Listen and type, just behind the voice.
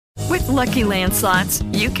Lucky Land Slots,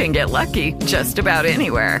 you can get lucky just about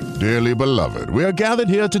anywhere. Dearly beloved, we are gathered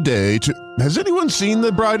here today to... Has anyone seen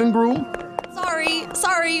the bride and groom?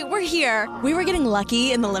 Sorry, we're here. We were getting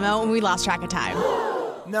lucky in the limo and we lost track of time.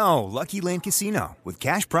 No, Lucky Land Casino, with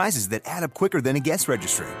cash prizes that add up quicker than a guest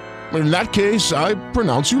registry. In that case, I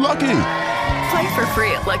pronounce you lucky. Play for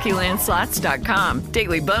free at LuckyLandSlots.com.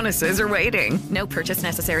 Daily bonuses are waiting. No purchase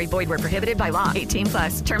necessary. Void where prohibited by law.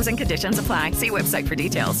 18+. Terms and conditions apply. See website for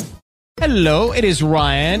details. Hello, it is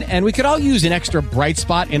Ryan, and we could all use an extra bright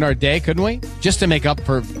spot in our day, couldn't we? Just to make up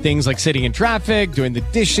for things like sitting in traffic, doing the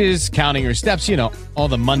dishes, counting your steps, you know, all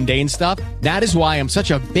the mundane stuff. That is why I'm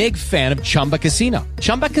such a big fan of Chumba Casino.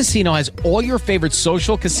 Chumba Casino has all your favorite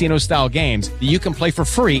social casino-style games that you can play for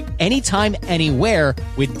free anytime, anywhere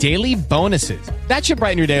with daily bonuses. That should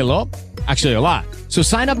brighten your day a little. Actually, a lot. So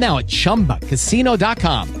sign up now at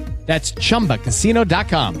ChumbaCasino.com. That's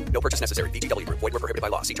ChumbaCasino.com. No purchase necessary. VGW Group. Void where prohibited by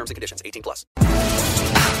law. See terms and conditions. 18+.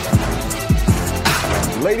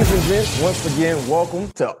 Ladies and gents, once again, welcome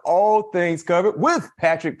to All Things Covered with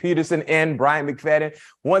Patrick Peterson and Brian McFadden.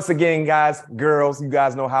 Once again, guys, girls, you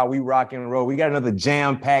guys know how we rock and roll. We got another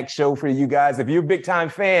jam-packed show for you guys. If you're a big-time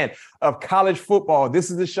fan of college football,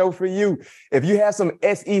 this is the show for you. If you have some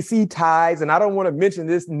SEC ties, and I don't want to mention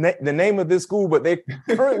the name of this school, but they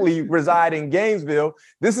currently reside in Gainesville,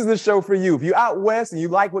 this is the show for you. If you're out west and you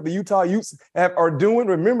like what the Utah Utes are doing,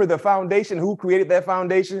 remember the foundation, who created that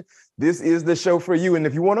foundation. This is the show for you. And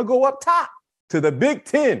if you want to go up top to the Big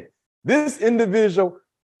Ten, this individual,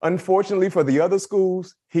 unfortunately for the other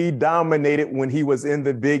schools, he dominated when he was in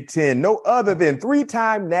the Big Ten. No other than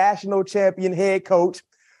three-time national champion head coach,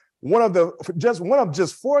 one of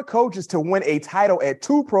just four coaches to win a title at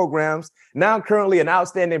two programs, now currently an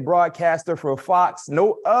outstanding broadcaster for Fox.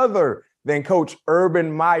 No other than Coach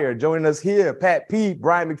Urban Meyer. Joining us here, Pat P,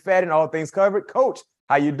 Brian McFadden, All Things Covered. Coach,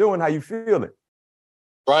 how you doing? How you feeling?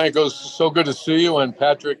 Brian, goes so good to see you, and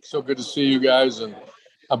Patrick, so good to see you guys, and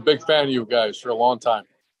I'm a big fan of you guys for a long time.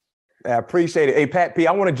 I appreciate it. Hey, Pat P,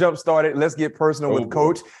 I want to jumpstart it. Let's get personal with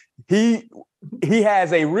Coach. He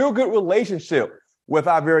has a real good relationship with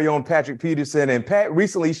our very own Patrick Peterson, and Pat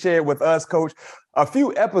recently shared with us, Coach, a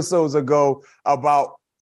few episodes ago about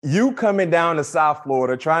you coming down to South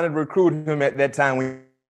Florida, trying to recruit him at that time.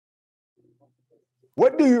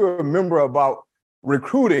 What do you remember about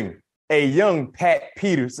recruiting a young Pat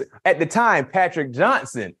Peterson, at the time, Patrick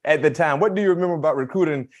Johnson at the time? What do you remember about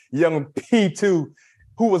recruiting young P2,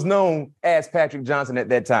 who was known as Patrick Johnson at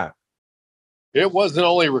that time? It wasn't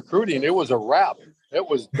only recruiting, it was a wrap. It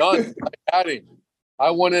was done. I had him.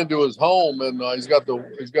 I went into his home, and he's got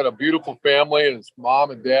a beautiful family, and his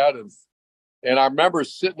mom and dad, and I remember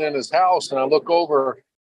sitting in his house, and I look over,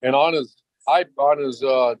 and on his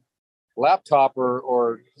laptop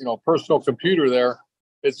or personal computer there,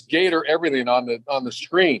 it's Gator everything on the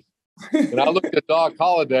screen. And I looked at Doc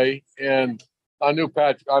Holliday, and I knew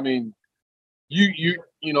Patrick. I mean,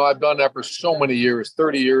 I've done that for so many years,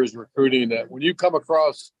 30 years recruiting, that when you come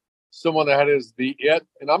across someone that is the it,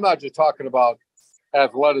 and I'm not just talking about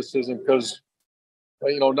athleticism, because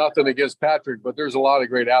nothing against Patrick, but there's a lot of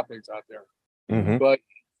great athletes out there. Mm-hmm. But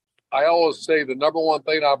I always say the number one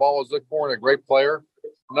thing I've always looked for in a great player,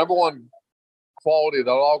 number one quality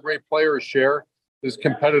that all great players share, is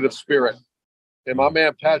competitive spirit. And my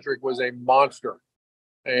man Patrick was a monster,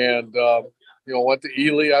 and went to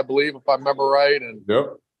Ely, I believe, if I remember right, and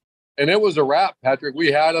it was a wrap. Patrick,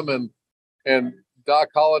 we had him, and Doc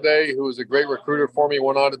Holliday, who was a great recruiter for me,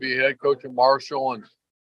 went on to be head coach at Marshall,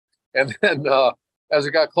 and then as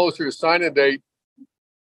it got closer to signing date,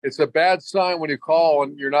 it's a bad sign when you call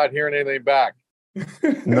and you're not hearing anything back.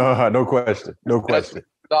 No question.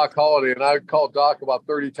 Doc Holliday, and I call Doc about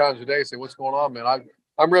 30 times a day, say, "What's going on, man?"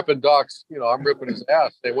 I'm ripping Doc's, I'm ripping his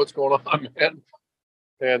ass. Say, "What's going on, man?"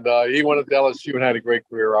 And he went to LSU and had a great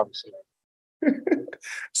career, obviously.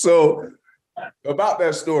 So about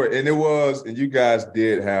that story, and you guys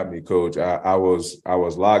did have me, Coach. I was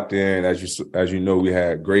locked in. As you know, we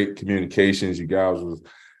had great communications. You guys was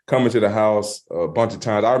coming to the house a bunch of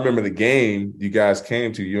times. I remember the game you guys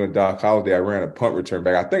came to, you and Doc Holliday. I ran a punt return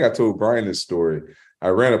back. I think I told Brian this story. I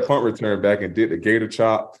ran a punt return back and did the Gator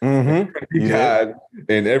chop, and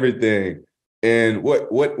everything. And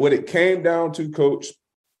what it came down to, Coach,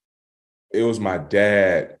 it was my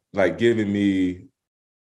dad giving me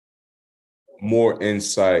more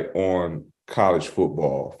insight on college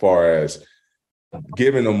football, as far as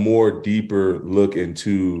giving a more deeper look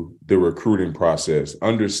into the recruiting process,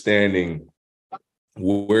 understanding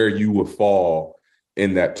where you would fall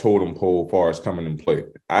in that totem pole as far as coming in play.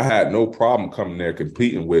 I had no problem coming there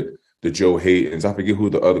competing with the Joe Haydens. I forget who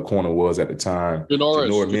the other corner was at the time. Me and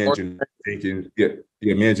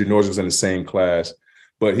Janoris was in the same class.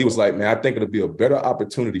 But he was like, man, I think it'll be a better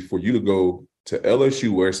opportunity for you to go to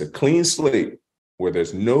LSU where it's a clean slate, where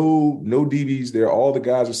there's no DBs there. All the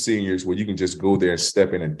guys are seniors, where you can just go there and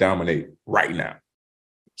step in and dominate right now.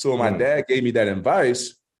 So when my dad gave me that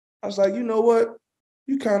advice, I was like, you know what?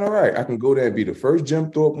 You're kind of right. I can go there and be the first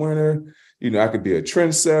Jim Thorpe winner. I could be a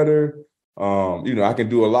trendsetter. I can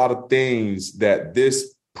do a lot of things that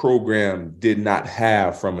this program did not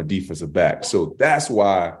have from a defensive back. So that's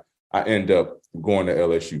why I end up going to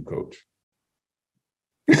LSU, Coach.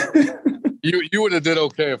 You would have did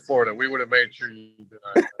okay at Florida. We would have made sure you did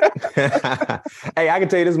all right. Hey, I can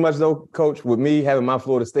tell you this much, though, Coach. With me having my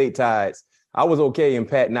Florida State ties, I was okay in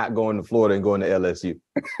Pat not going to Florida and going to LSU.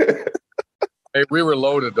 Hey, we were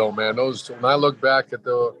loaded, though, man. When I look back at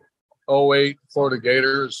the 2008 Florida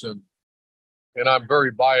Gators, and I'm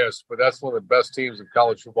very biased, but that's one of the best teams in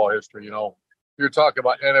college football history. You're talking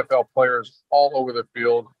about NFL players all over the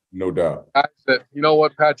field. No doubt. That, you know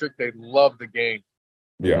what, Patrick? They love the game.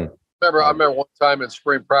 Yeah. I remember one time in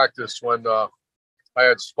spring practice when I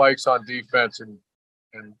had Spikes on defense and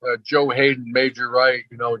Joe Hayden, Major Wright,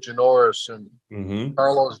 Janoris and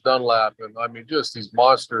Carlos Dunlap, and I mean just these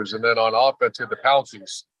monsters. And then on offense, the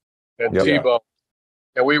Pouncies and Tebow,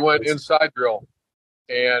 and we went inside drill.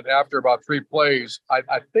 And after about 3 plays,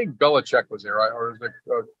 I think Belichick was there, right? Or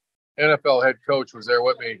the NFL head coach was there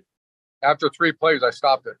with me. After 3 plays, I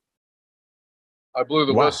stopped it. I blew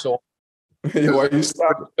the whistle. Why you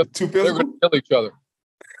stopped? They were going to kill each other.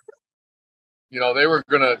 They were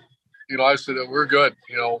going to, I said, we're good.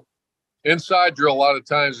 Inside drill a lot of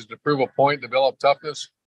times is to prove a point, develop toughness.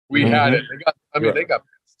 We had it. They got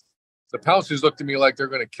the Pouncies looked at me like they're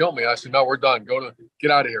going to kill me. I said, no, we're done.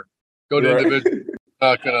 Get out of here. Go to individual.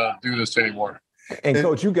 Not going to do this anymore. And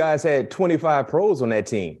Coach, you guys had 25 pros on that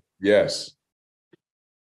team. Yes.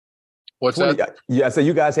 What's that? Yeah, so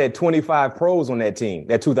you guys had 25 pros on that team,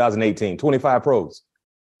 that 2018, 25 pros.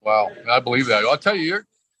 Wow, I believe that. I'll tell you,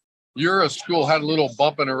 your school had a little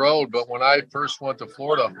bump in the road, but when I first went to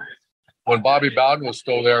Florida, when Bobby Bowden was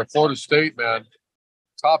still there, Florida State, man,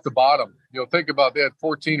 top to bottom. Think about that,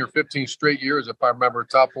 14 or 15 straight years, if I remember,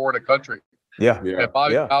 top 4 in the country. Yeah. And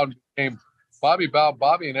Bobby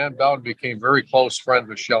and Ann Bowden became very close friends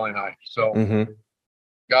with Shelley and I. So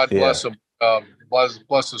God bless him.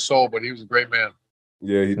 Bless his soul, but he was a great man.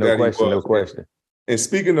 Yeah, no question. And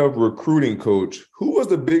speaking of recruiting, Coach, who was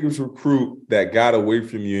the biggest recruit that got away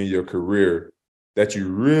from you in your career that you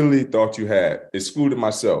really thought you had, excluding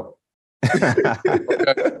myself?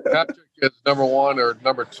 Patrick is number 1 or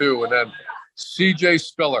number 2, and then C.J.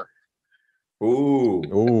 Spiller. Ooh.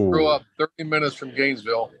 Grew up 30 minutes from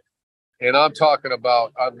Gainesville, and I'm talking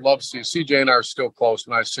about, I'd love to see C.J. and I are still close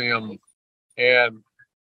when I see him, and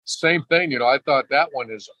same thing, I thought that one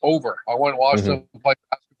is over. I went and watched him play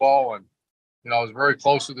basketball, and I was very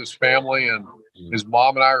close with his family, and his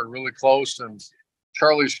mom and I were really close. And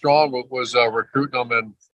Charlie Strong was recruiting him,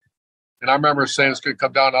 and I remember saying it's going to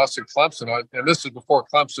come down to us in Clemson. And this is before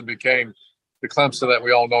Clemson became the Clemson that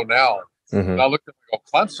we all know now. And I looked at him and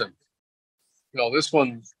go, Clemson, this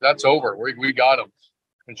one, that's over. We got him.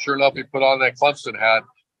 And sure enough, he put on that Clemson hat.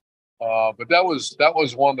 But that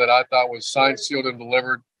was one that I thought was signed, sealed, and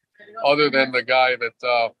delivered. Other than the guy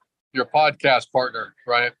that your podcast partner,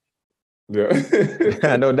 Brian.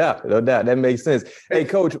 Yeah, no doubt. That makes sense. Hey,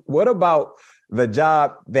 Coach, what about the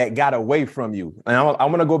job that got away from you? And I'm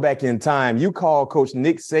going to go back in time. You called Coach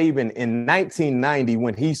Nick Saban in 1990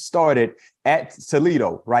 when he started at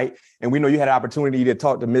Toledo, right? And we know you had an opportunity to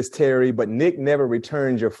talk to Miss Terry, but Nick never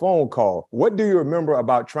returned your phone call. What do you remember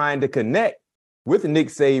about trying to connect with Nick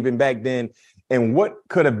Saban back then? And what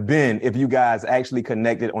could have been if you guys actually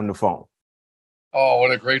connected on the phone? Oh, what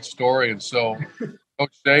a great story. And so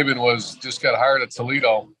Coach Saban just got hired at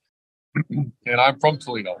Toledo. And I'm from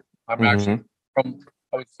Toledo. I'm actually from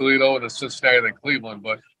Toledo and Cincinnati and Cleveland.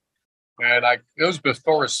 It was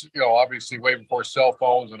before, obviously way before cell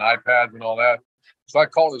phones and iPads and all that. So I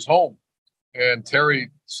called his home, and Terry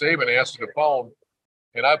Saban answered the phone,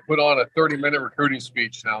 and I put on a 30-minute recruiting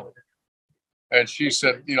speech now. And she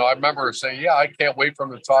said, I remember her saying, yeah, I can't wait for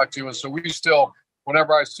him to talk to you. And so we still,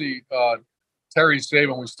 whenever I see Terry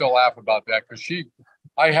Saban, we still laugh about that because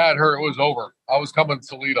I had her, it was over. I was coming to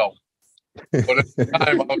Toledo. But at the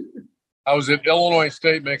time, I was at Illinois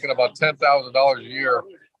State making about $10,000 a year.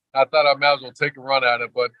 I thought I might as well take a run at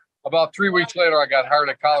it. But about 3 weeks later, I got hired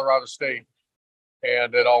at Colorado State,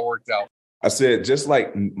 and it all worked out. I said,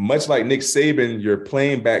 much like Nick Saban, your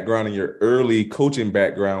playing background and your early coaching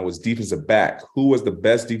background was defensive back. Who was the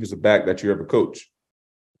best defensive back that you ever coached?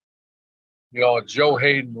 Joe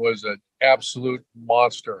Hayden was an absolute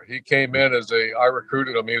monster. He came in I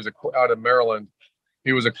recruited him. He was out of Maryland.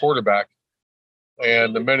 He was a quarterback.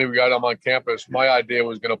 And the minute we got him on campus, my idea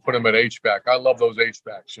was going to put him at H-back. I love those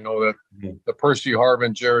H-backs, the Percy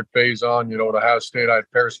Harvin, Jared Faison, the Ohio State, I had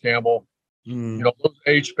Paris Campbell. Those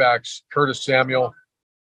H-backs, Curtis Samuel.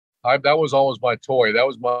 That was always my toy. That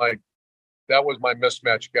was my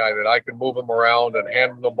mismatch guy that I could move him around and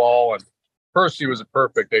hand him the ball. And Percy was a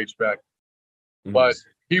perfect H-back. But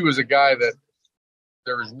he was a guy that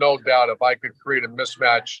there is no doubt if I could create a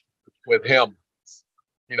mismatch with him,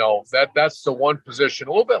 that's the one position,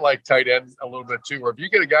 a little bit like tight end, a little bit too, where if you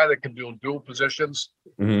get a guy that can do dual positions,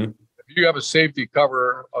 if you have a safety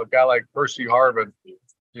cover, a guy like Percy Harvin,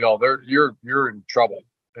 you're in trouble.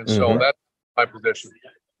 And so that's my position.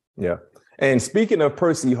 Yeah. And speaking of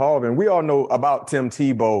Percy Harvin, we all know about Tim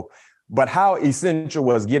Tebow, but how essential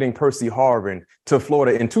was getting Percy Harvin to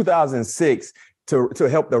Florida in 2006 to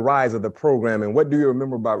help the rise of the program? And what do you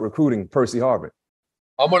remember about recruiting Percy Harvin?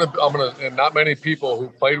 I'm gonna, and not many people who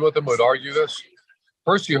played with him would argue this.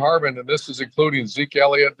 Percy Harvin, and this is including Zeke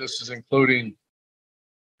Elliott. This is including,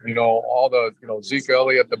 all the, Zeke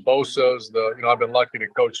Elliott, the Bosas. I've been lucky to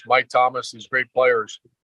coach Mike Thomas. These great players,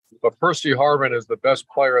 but Percy Harvin is the best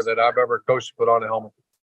player that I've ever coached to put on a helmet.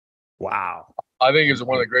 Wow. I think he's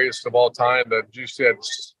one of the greatest of all time. That you said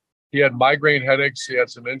he had migraine headaches. He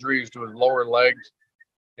had some injuries to his lower legs,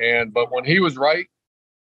 but when he was right,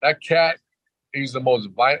 that cat. He's the most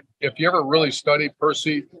violent. If you ever really study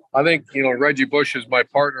Percy, I think, Reggie Bush is my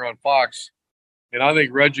partner on Fox. And I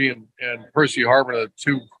think Reggie and Percy Harvin are the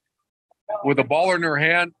two, with the ball in their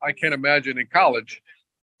hand, I can't imagine in college,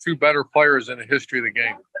 two better players in the history of the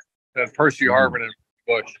game than Percy Harvin and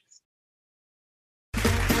Bush.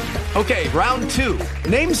 Okay, round two.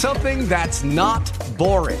 Name something that's not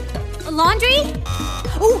boring. A laundry?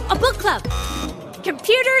 Ooh, a book club.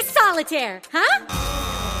 Computer solitaire, huh?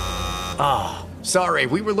 Ah, sorry,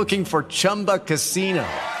 we were looking for Chumba Casino.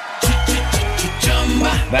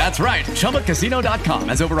 That's right, ChumbaCasino.com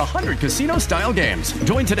has over 100 casino-style games.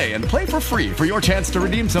 Join today and play for free for your chance to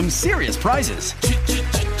redeem some serious prizes.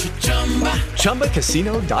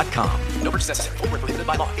 ChumbaCasino.com. No purchase necessary. Void where prohibited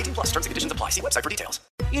by law. 18+ terms and conditions apply. See website for details.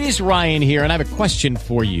 It is Ryan here, and I have a question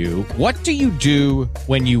for you. What do you do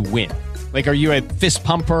when you win? Like, are you a fist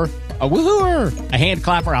pumper, a woohooer, a hand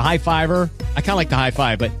clapper, a high fiver? I kind of like the high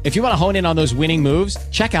five, but if you want to hone in on those winning moves,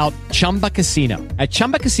 check out Chumba Casino. At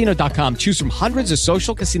ChumbaCasino.com, choose from hundreds of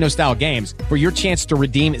social casino style games for your chance to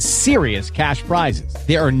redeem serious cash prizes.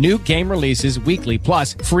 There are new game releases weekly,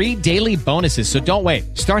 plus free daily bonuses. So don't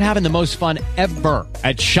wait. Start having the most fun ever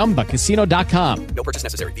at ChumbaCasino.com. No purchase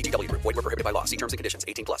necessary. VGW Group. Void where prohibited by law. See terms and conditions.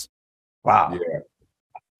 18+. Wow.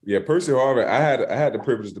 Yeah. Percy Harvin. I had the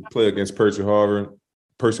privilege to play against Percy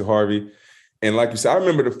Harvey. And like you said, I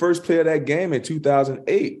remember the first play of that game in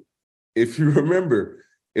 2008. If you remember,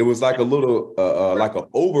 it was like a little, like an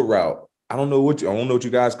over route. I don't know what you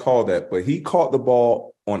guys call that, but he caught the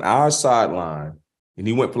ball on our sideline and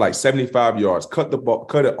he went for like 75 yards, cut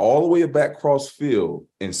it all the way back cross field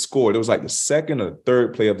and scored. It was like the second or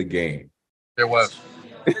third play of the game. It was.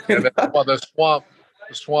 And then, the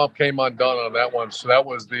swamp came undone on that one. So that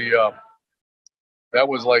was that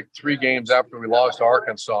was like 3 games after we lost to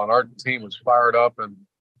Arkansas, and our team was fired up.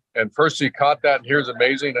 And Percy caught that. And here's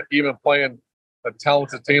amazing: even playing a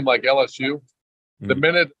talented team like LSU, the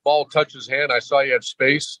minute the ball touched his hand, I saw he had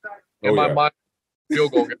space. In my mind,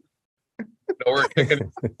 field goal. We're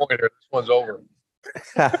kicking the pointer. This one's over.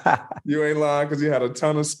 You ain't lying, because he had a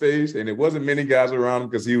ton of space, and it wasn't many guys around him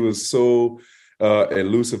because he was so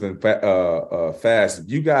elusive and fast.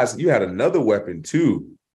 You had another weapon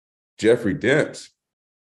too, Jeffrey Demps.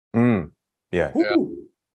 Yeah.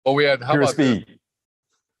 Well, we had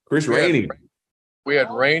Chris Rainey. We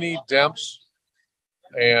had Rainey, Demps,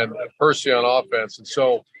 and Percy on offense, and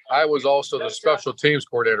so I was also the special teams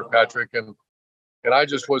coordinator, Patrick, and I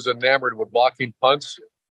just was enamored with blocking punts.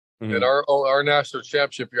 Mm-hmm. In our national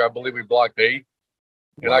championship year, I believe we blocked 8,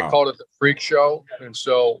 and I called it the freak show. And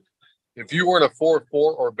so, if you weren't a 4-4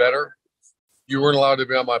 or better, you weren't allowed to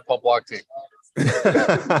be on my pump block team.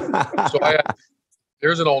 So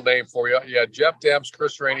here's an old name for you. You had Jeff Demps,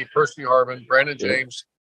 Chris Rainey, Percy Harvin, Brandon James.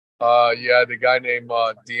 You had the guy named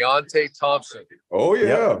Deontay Thompson. Oh, yeah.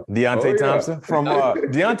 Yep. Deontay Thompson. From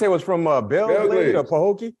Deontay was from Belgrade or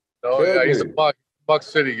Pahokee? Oh, yeah. He's a Buck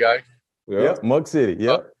City guy. Yep. Mug City.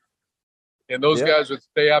 Yep. And those guys would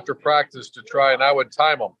stay after practice to try, and I would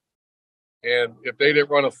time them. And if they didn't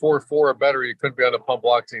run a 4-4 or better, you couldn't be on the pump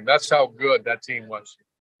block team. That's how good that team was.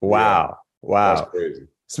 Wow. That's crazy.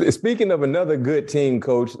 Speaking of another good team,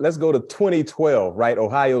 Coach, let's go to 2012, right?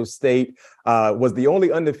 Ohio State was the only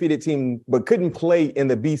undefeated team, but couldn't play in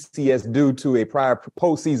the BCS due to a prior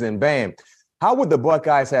postseason ban. How would the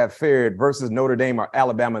Buckeyes have fared versus Notre Dame or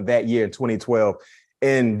Alabama that year in 2012?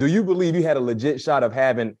 And do you believe you had a legit shot of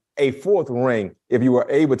having a fourth ring if you were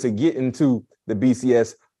able to get into the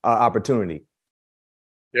BCS opportunity?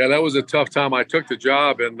 Yeah, that was a tough time. I took the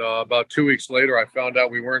job, and about 2 weeks later, I found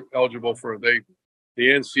out we weren't eligible for the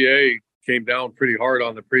NCAA came down pretty hard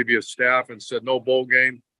on the previous staff and said no bowl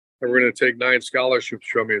game, and we're going to take 9 scholarships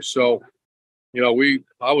from you. So,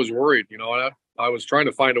 I was worried. And I was trying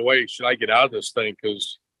to find a way. Should I get out of this thing?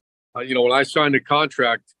 Because, when I signed the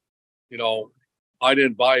contract, I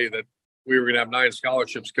didn't buy that we were going to have 9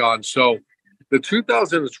 scholarships gone. So, the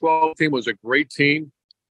 2012 team was a great team,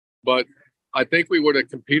 but I think we would have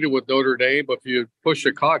competed with Notre Dame. But if you push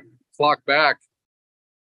the clock back,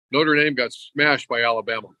 Notre Dame got smashed by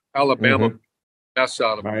Alabama. Alabama mess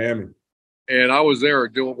out of them. Miami. And I was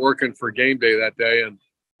there working for game day that day, and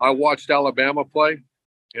I watched Alabama play,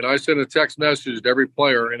 and I sent a text message to every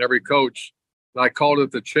player and every coach, and I called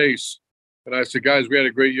it the chase. And I said, guys, we had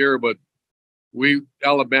a great year, but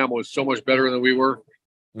Alabama was so much better than we were.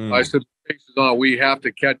 I said, the chase is on. We have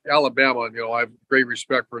to catch Alabama. And, I have great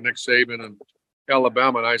respect for Nick Saban and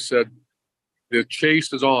Alabama. And I said, the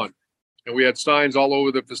chase is on. And we had signs all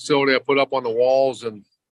over the facility I put up on the walls and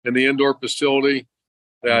in the indoor facility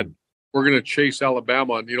that we're going to chase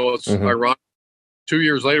Alabama. And, it's ironic. 2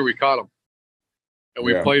 years later, we caught them. And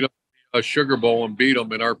we played a Sugar Bowl and beat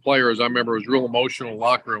them. And our players, I remember, it was real emotional in the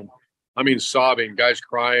locker room. I mean, sobbing, guys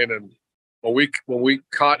crying. And when we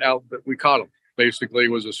caught them, basically,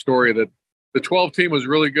 was a story that the 12 team was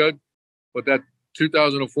really good. But that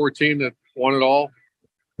 2014 that won it all,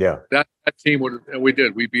 that team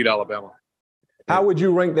we beat Alabama. How would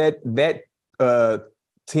you rank that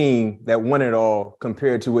team that won it all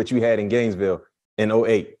compared to what you had in Gainesville in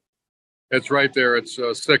 2008? It's right there. It's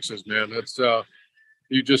sixes, man. It's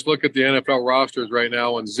you just look at the NFL rosters right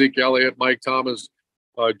now, and Zeke Elliott, Mike Thomas,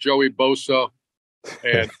 Joey Bosa,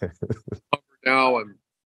 and now, and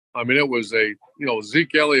I mean, it was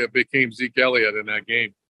Zeke Elliott became Zeke Elliott in that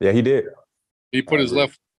game. Yeah, he did. He put his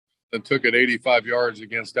left and took it 85 yards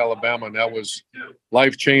against Alabama, and that was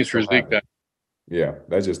life change for Zeke. Yeah,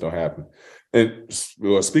 that just don't happen. And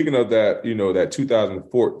speaking of that, that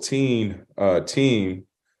 2014 team,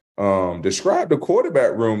 describe the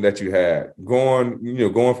quarterback room that you had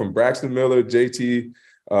going from Braxton Miller, JT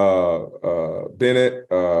Bennett,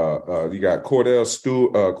 you got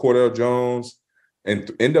Cordell Jones, and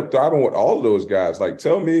end up thriving with all of those guys. Like,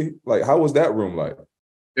 tell me, how was that room like?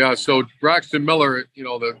 Yeah, so Braxton Miller,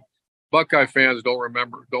 the Buckeye fans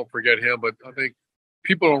don't forget him, but I think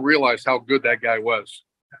people don't realize how good that guy was.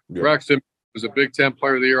 Yeah. Braxton was a Big Ten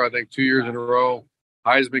Player of the Year, I think, 2 years in a row,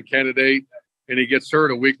 Heisman candidate, and he gets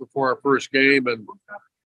hurt a week before our first game,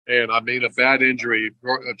 and I mean, a bad injury,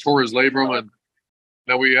 tore his labrum, and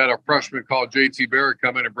then we had a freshman called J.T. Barrett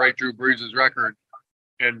come in and break Drew Brees' record,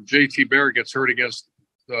 and J.T. Barrett gets hurt against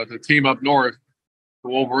the team up north, the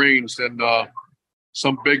Wolverines, and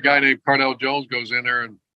some big guy named Cardell Jones goes in there,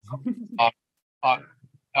 and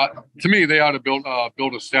to me, they ought to build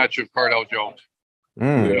a statue of Cardell Jones.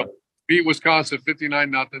 Beat Wisconsin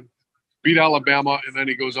 59-0, beat Alabama, and then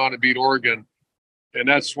he goes on to beat Oregon, and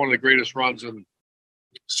that's one of the greatest runs in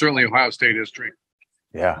certainly Ohio State history.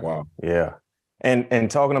 Yeah. Wow. Yeah.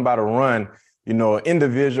 And talking about a run, an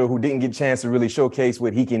individual who didn't get a chance to really showcase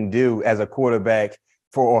what he can do as a quarterback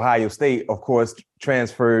for Ohio State, of course,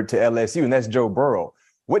 transferred to LSU, and that's Joe Burrow.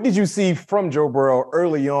 What did you see from Joe Burrow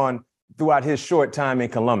early on throughout his short time in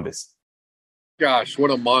Columbus? Gosh,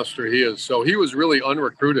 what a monster he is. So he was really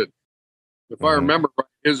unrecruited. If I remember,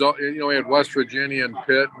 he had West Virginia and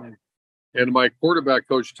Pitt, and my quarterback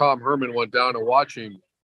coach, Tom Herman, went down to watch him.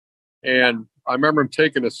 And I remember him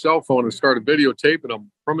taking a cell phone and started videotaping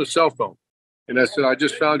him from his cell phone. And I said, I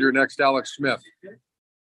just found your next Alex Smith.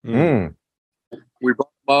 We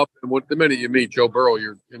brought him up, and the minute you meet Joe Burrow,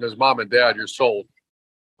 and his mom and dad, you're sold.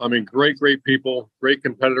 I mean, great people, great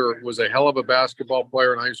competitor, was a hell of a basketball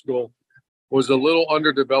player in high school, was a little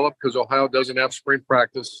underdeveloped because Ohio doesn't have spring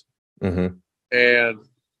practice. And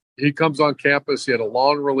he comes on campus. He had a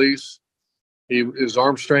long release. His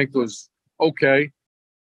arm strength was okay,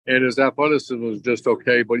 and his athleticism was just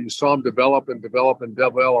okay. But you saw him develop.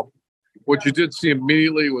 What you did see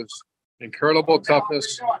immediately was incredible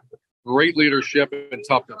toughness, great leadership, and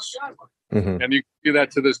toughness. And you see that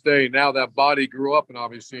to this day. Now that body grew up, and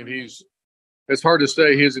obviously, and it's hard to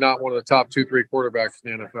say he's not one of the top 2-3 quarterbacks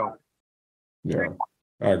in the NFL. Yeah,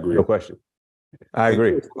 I agree. No question. I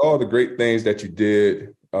agree. All the great things that you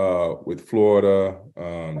did with Florida,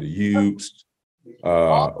 the Utes,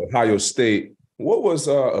 Ohio State. What was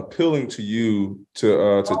appealing to you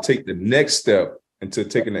to take the next step into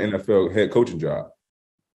taking the NFL head coaching job?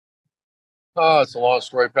 It's a long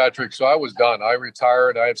story, Patrick. So I was done. I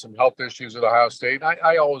retired. I had some health issues at Ohio State.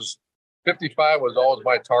 I always, 55 was always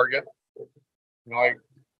my target.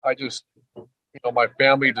 I just, my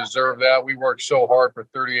family deserved that. We worked so hard for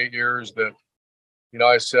 38 years that,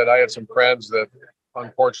 I said I had some friends that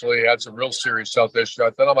unfortunately had some real serious health issues. I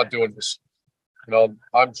thought, I'm not doing this. I'm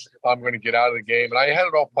going to get out of the game. And I had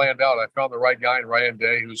it all planned out. I found the right guy in Ryan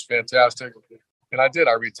Day, who's fantastic. And I did.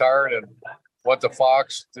 I retired and went to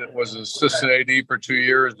Fox. Was an assistant AD for 2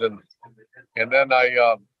 years. And then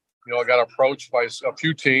I got approached by a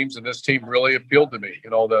few teams, and this team really appealed to me.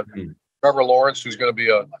 Trevor Lawrence, who's going to be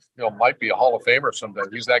might be a Hall of Famer someday.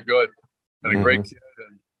 He's that good and a great kid.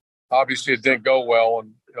 And obviously it didn't go well.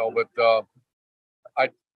 And, but I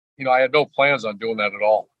had no plans on doing that at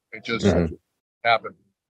all. It just happened.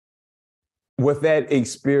 With that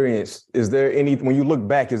experience, when you look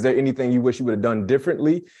back, is there anything you wish you would have done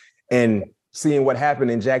differently? And seeing what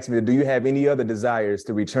happened in Jacksonville, do you have any other desires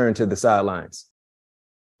to return to the sidelines?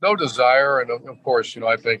 No desire. And of course,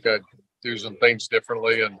 I think I'd do some things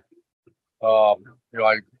differently. And, I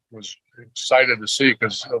was excited to see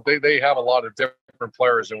because they have a lot of different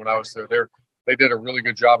players. And when I was there, they did a really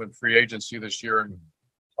good job in free agency this year. And,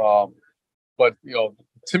 but,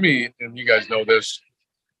 to me, and you guys know this,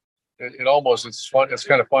 it's fun. It's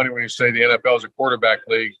kind of funny when you say the NFL is a quarterback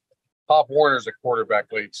league. Pop Warner's a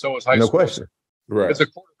quarterback league. So is high school. No question. Right. It's a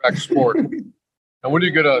quarterback sport. And when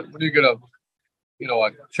you get a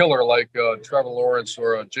killer like Trevor Lawrence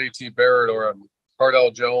or a JT Barrett or a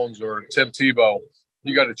Cardell Jones or Tim Tebow,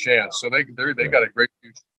 you got a chance. So they got a great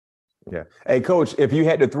future. Yeah. Hey, Coach, if you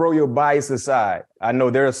had to throw your bias aside, I know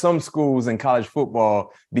there are some schools in college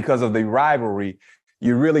football, because of the rivalry,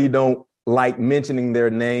 you really don't like mentioning their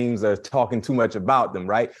names or talking too much about them,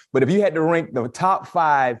 right? But if you had to rank the top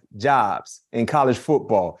 5 jobs in college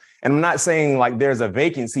football, and I'm not saying like there's a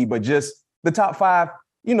vacancy, but just the top 5,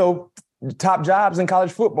 top jobs in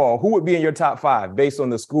college football, who would be in your top 5 based on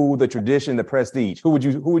the school, the tradition, the prestige? Who would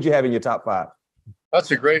you have in your top 5?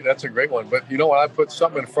 That's a great one. But you know what? I put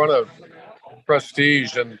something in front of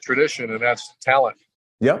prestige and tradition, and that's talent.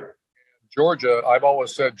 Yep. Georgia, I've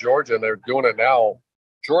always said Georgia, and they're doing it now.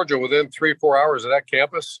 Georgia, within 3-4 hours of that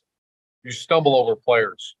campus, you stumble over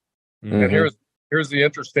players. Mm-hmm. And here's the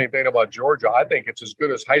interesting thing about Georgia. I think it's as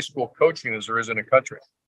good as high school coaching as there is in the country.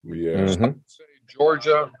 Yeah. Mm-hmm. I would say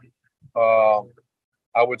Georgia. I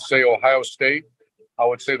would say Ohio State. I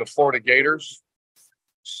would say the Florida Gators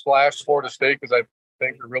 / Florida State, because I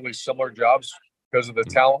think they're really similar jobs because of the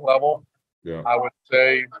talent level. Yeah. I would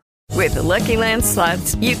say. With the Lucky Land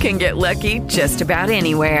Slots, you can get lucky just about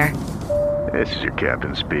anywhere. This is your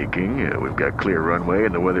captain speaking. We've got clear runway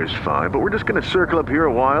and the weather's fine, but we're just going to circle up here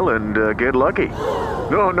a while and get lucky.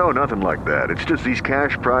 No, nothing like that. It's just these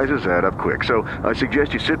cash prizes add up quick. So I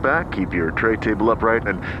suggest you sit back, keep your tray table upright,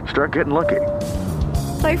 and start getting lucky.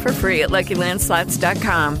 Play for free at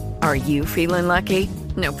LuckyLandSlots.com. Are you feeling lucky?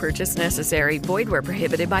 No purchase necessary. Void where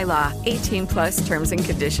prohibited by law. 18+ terms and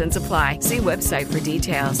conditions apply. See website for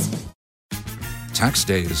details. Tax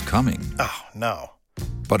day is coming. Oh, no.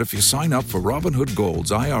 But if you sign up for Robinhood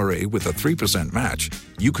Gold's IRA with a 3% match,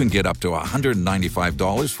 you can get up to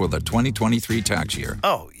 $195 for the 2023 tax year.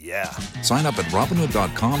 Oh, yeah. Sign up at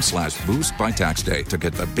Robinhood.com/boost by tax day to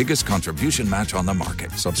get the biggest contribution match on the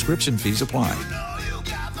market. Subscription fees apply.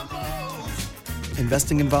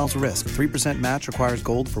 Investing involves risk. 3% match requires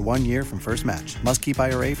gold for 1 year from first match. Must keep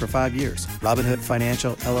IRA for 5 years. Robinhood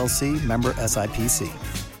Financial, LLC, member SIPC.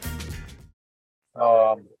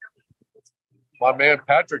 My man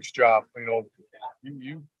Patrick's job,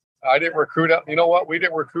 I didn't recruit out. You know what? We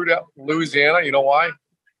didn't recruit out Louisiana. You know why?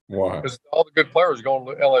 Why? Because all the good players are going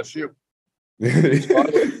to LSU. So I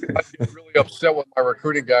was really upset with my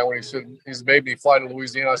recruiting guy when he said he's made me fly to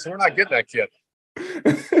Louisiana. I said, we're not getting that kid.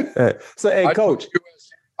 So, hey, Coach.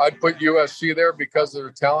 I'd put USC there because of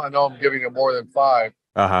their talent. I know I'm giving them more than 5.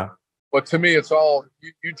 Uh-huh. But to me, it's all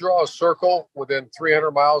you draw a circle within 300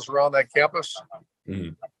 miles around that campus.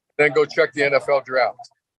 Mm-hmm. Then go check the NFL draft.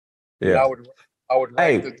 Yeah, and I would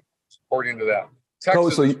rank it according to that.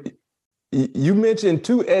 Texas, Coach, so you mentioned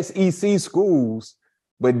 2 SEC schools,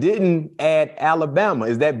 but didn't add Alabama.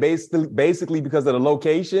 Is that basically because of the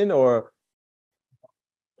location, or?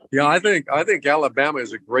 Yeah, I think Alabama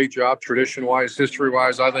is a great job, tradition-wise,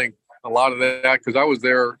 history-wise. I think a lot of that because I was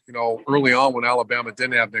there, early on when Alabama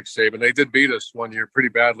didn't have Nick Saban. They did beat us one year pretty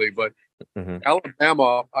badly, but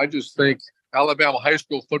Alabama, I just think. Alabama high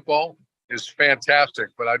school football is fantastic,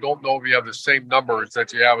 but I don't know if you have the same numbers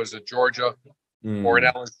that you have as a Georgia or an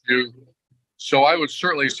LSU. So I would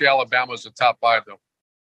certainly see Alabama as the top 5, though.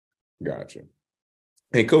 Gotcha.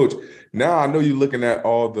 Hey, Coach, now I know you're looking at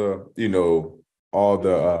all the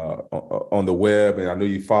on the web, and I know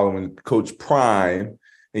you're following Coach Prime,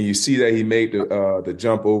 and you see that he made the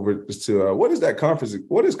jump over to what is that conference?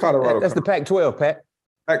 What is Colorado? That's the Pac-12, Pat.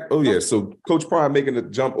 Oh, yeah. So Coach Prime making the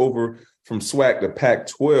jump over from SWAC to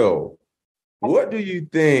Pac-12. What do you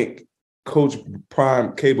think Coach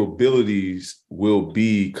Prime capabilities will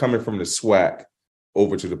be coming from the SWAC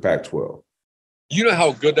over to the Pac-12? You know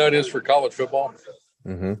how good that is for college football?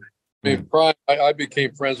 Mm-hmm. I mean, Prime, I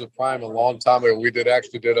became friends with Prime a long time ago. We did I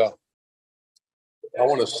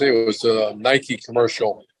want to say it was a Nike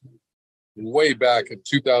commercial way back in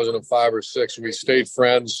 2005 or 6. We stayed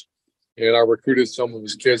friends, and I recruited some of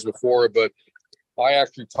his kids before, but I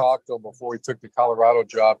actually talked to him before he took the Colorado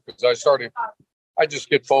job, because I just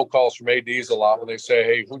get phone calls from ADs a lot when they say,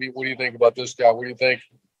 hey, what do you think about this guy? What do you think?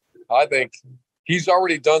 I think he's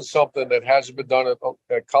already done something that hasn't been done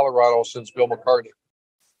at Colorado since Bill McCartney.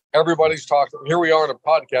 Everybody's talking. Here we are on a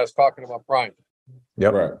podcast talking about Prime.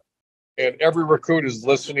 Yep. Right. And every recruit is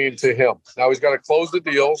listening to him. Now he's got to close the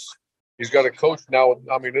deals. He's got to coach now.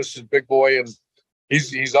 I mean, this is big boy, and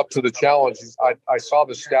he's up to the challenge. I saw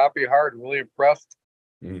the staff he hired, really impressed.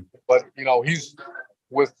 Mm. But, he's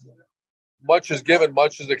with much is given,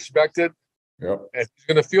 much is expected. Yep. And he's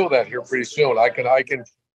going to feel that here pretty soon. I can,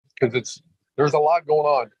 because there's a lot going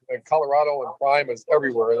on. And Colorado and Prime is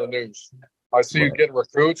everywhere in the news. I see you getting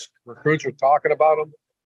recruits. Recruits are talking about them.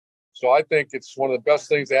 So I think it's one of the best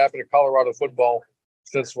things that happened to Colorado football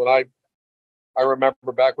since when I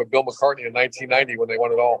remember back with Bill McCartney in 1990 when they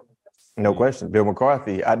won it all. No question. Bill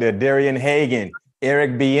McCarthy. Out there, Darian Hagan,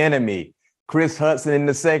 Eric Bieniemy, Chris Hudson in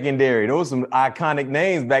the secondary. Those are some iconic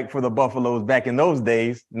names back for the Buffaloes back in those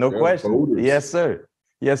days. No question. Voters. Yes, sir.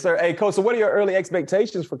 Yes, sir. Hey, Coach, so what are your early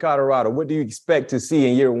expectations for Colorado? What do you expect to see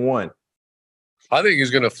in year one? I think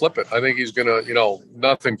he's going to flip it. I think he's going to,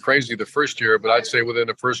 nothing crazy the first year, but I'd say within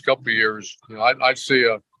the first couple of years, I'd see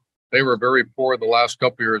they were very poor the last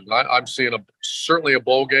couple of years. And I'm seeing certainly a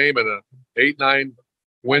bowl game and a 8-9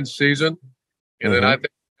 win season. And then I think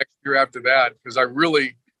next year after that, because I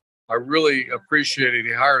really appreciated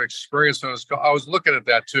he hired experience on his. I was looking at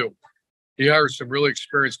that too. He hired some really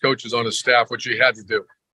experienced coaches on his staff, which he had to do.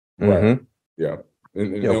 Right. Yeah.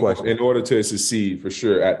 In order to succeed for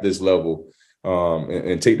sure at this level,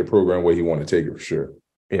 and take the program where he want to take it for sure.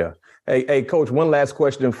 Yeah. Hey, Coach, one last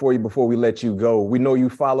question for you before we let you go. We know you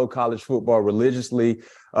follow college football religiously.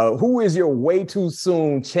 Who is your way too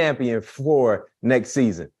soon champion for next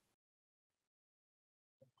season?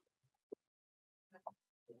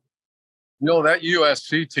 That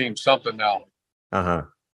USC team's something now. Uh-huh.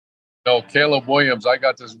 Caleb Williams, I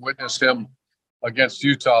got to witness him against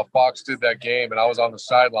Utah. Fox did that game, and I was on the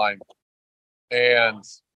sideline. And,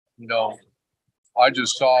 I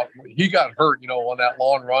just saw he got hurt, on that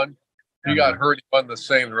long run. He got hurt. He wasn't the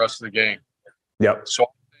same the rest of the game. Yep. So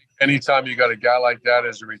anytime you got a guy like that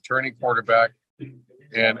as a returning quarterback,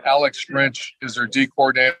 and Alex Grinch is their D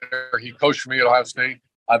coordinator. He coached me at Ohio State.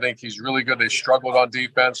 I think he's really good. They struggled on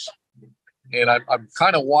defense. And I'm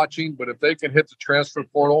kind of watching, but if they can hit the transfer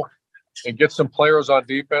portal and get some players on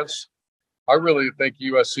defense, I really think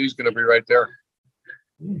USC is going to be right there.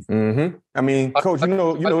 Mm-hmm. I mean, Coach, you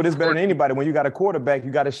know this better than anybody. When you got a quarterback,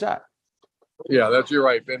 you got a shot. Yeah, you're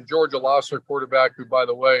right. And Georgia lost their quarterback, who, by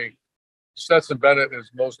the way, Stetson Bennett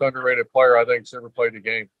is the most underrated player I think has ever played the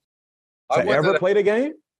game. Ever played a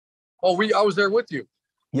game? Oh, I was there with you.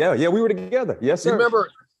 Yeah, we were together. Yes, sir.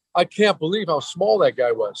 Remember, I can't believe how small that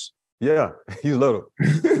guy was. Yeah, he's little.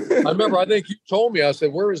 I remember, I think you told me, I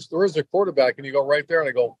said, where's the quarterback? And you go right there, and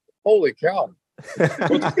I go, holy cow.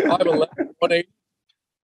 5'11", 180.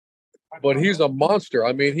 But he's a monster.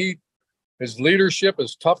 I mean, his leadership,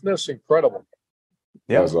 his toughness, incredible.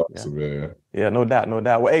 Yeah, that's awesome, man. Yeah, no doubt.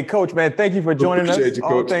 Well, hey, Coach, man, thank you for joining us. You,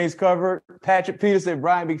 All things covered. Patrick Peterson,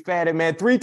 Brian McFadden, man. 3